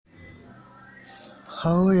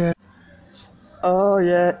Oh yeah, oh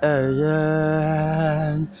yeah,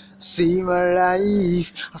 yeah. See my life.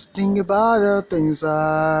 I was thinking about the things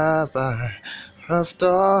have done.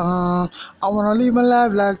 I wanna live my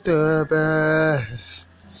life like the best.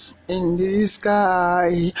 In the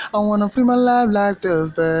sky, I wanna feel my life like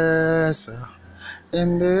the best.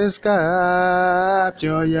 In the sky,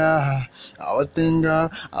 yeah, yeah. I would thank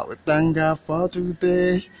God for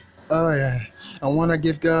today. Oh yeah, I wanna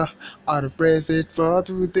give God all the praise it for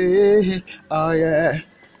today. Oh yeah,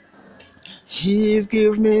 He's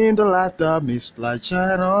given me the life that mist like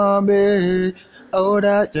shine on me. Oh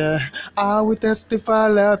that yeah, I will testify,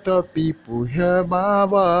 let the people hear my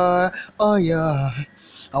voice. Oh yeah.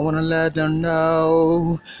 I wanna let them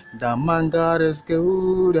know that my God is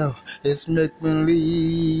good. Oh, it's make me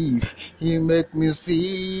live. He make me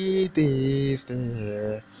see this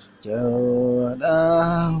day. Yo,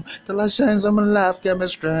 now, the light shines on my life, get me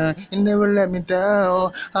strength. He never let me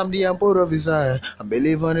down. I'm the apple of his eye. I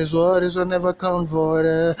believe on his word, his will never come for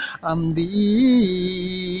it. I'm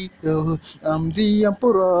the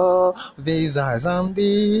emperor of his eyes. I'm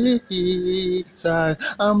the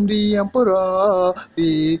emperor of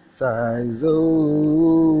his eyes.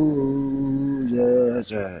 Oh, yeah,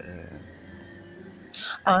 yeah.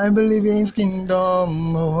 I believe in his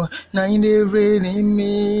kingdom, oh, now they really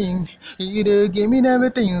mean. He dey give me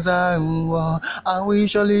everything I want. I will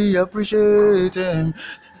surely appreciate him.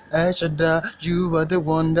 Shaddai, you are the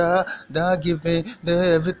wonder that give me the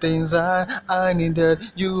everything I needed.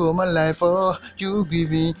 You are my life, oh, you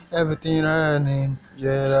give me everything I need.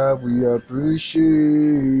 Yeah, we appreciate.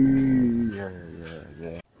 Yeah, yeah,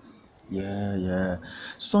 yeah. Yeah, yeah.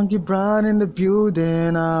 Swanky Brown in the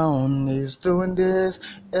building now. He's doing this,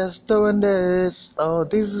 he's doing this. Oh,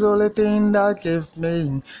 this is the only thing that gives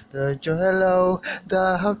me the joy, hello,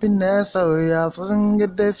 the happiness. Oh, yeah, sing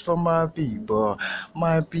this for my people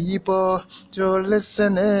to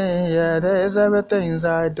listening. Yeah, there's everything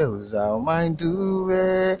I do, so I might do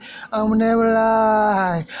it. I will never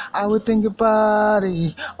lie, I will think about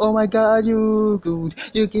it. Oh my God, you good,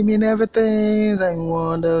 you give me everything I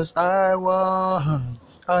want, as I want.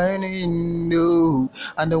 I need you.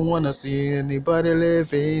 I don't wanna see anybody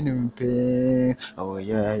living in pain. Oh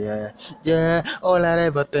yeah, yeah, yeah. All I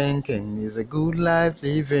ever thinking is a good life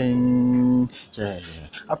living. Yeah, yeah.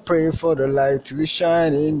 I pray for the light to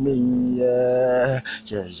shine in me. Yeah,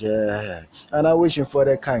 yeah, yeah. And I wishing for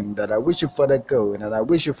the kind that I wishing for the gold, and I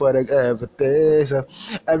wishing for the everything. So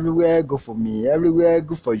everywhere good for me, everywhere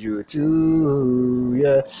good for you too.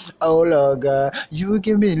 Yeah. Oh Lord God, you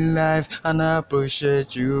give me life, and I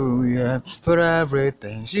appreciate you. Yeah, for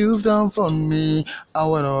everything you've done for me. I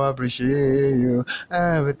wanna appreciate you,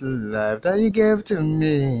 every life that you gave to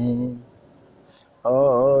me.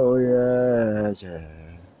 Oh yeah, yeah.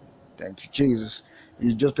 Thank you, Jesus.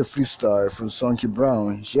 It's just a freestyle from Sonky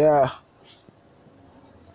Brown. Yeah.